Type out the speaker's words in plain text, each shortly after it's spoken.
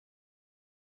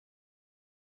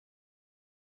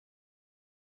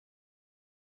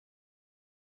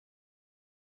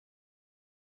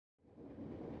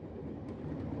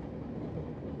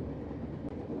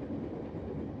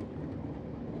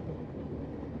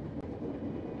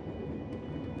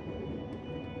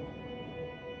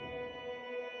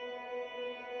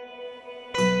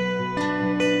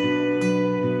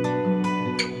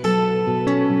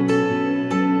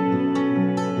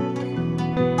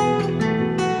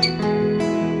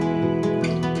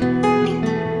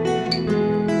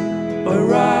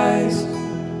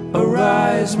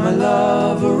rise, my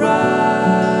love, arise,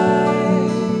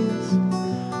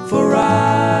 for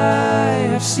I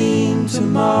have seen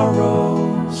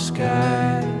tomorrow's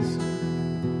skies.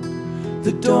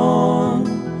 The dawn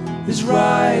is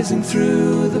rising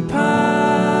through the pines.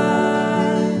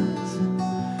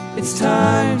 It's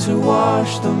time to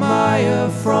wash the mire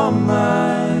from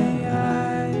my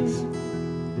eyes.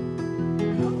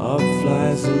 Up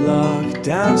flies the lark,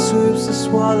 down swoops the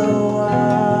swallow.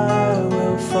 I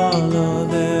will follow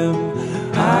them,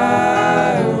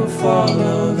 I will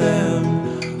follow them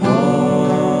home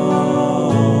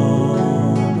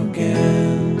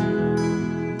again.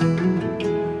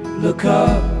 Look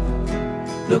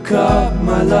up,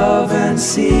 my love, and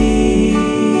see.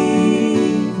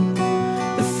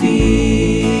 The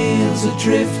fields are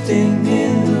drifting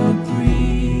in the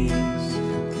breeze.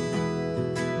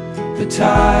 The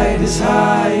tide is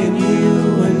high and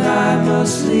you and I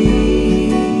must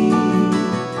leave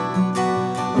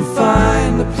and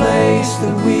find the place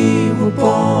that we were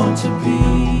born to be.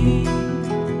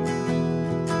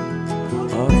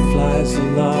 Up flies the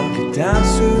lark, down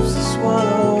swoops the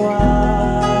swallow. I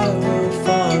will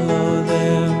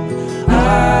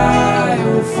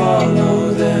follow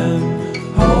them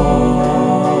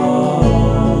home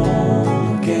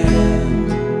again,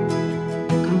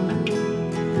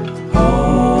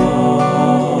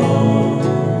 home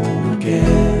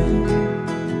again.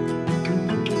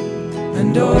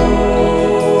 And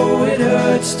oh, it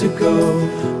hurts to go,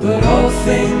 but all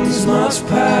things must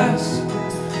pass,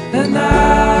 and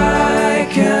I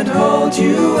can't hold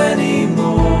you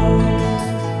anymore.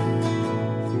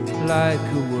 Like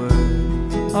a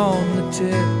word on the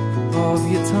tip of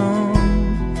your tongue,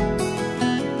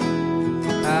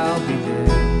 I'll be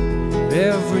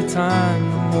there every time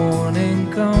the morning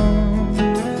comes.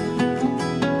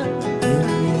 In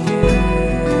the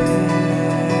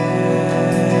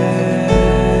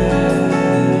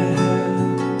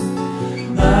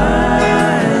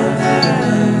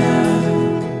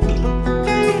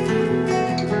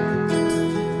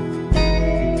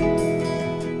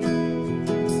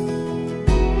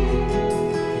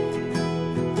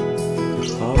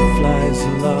Up flies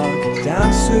the lark,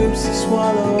 down swoops the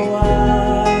swallow.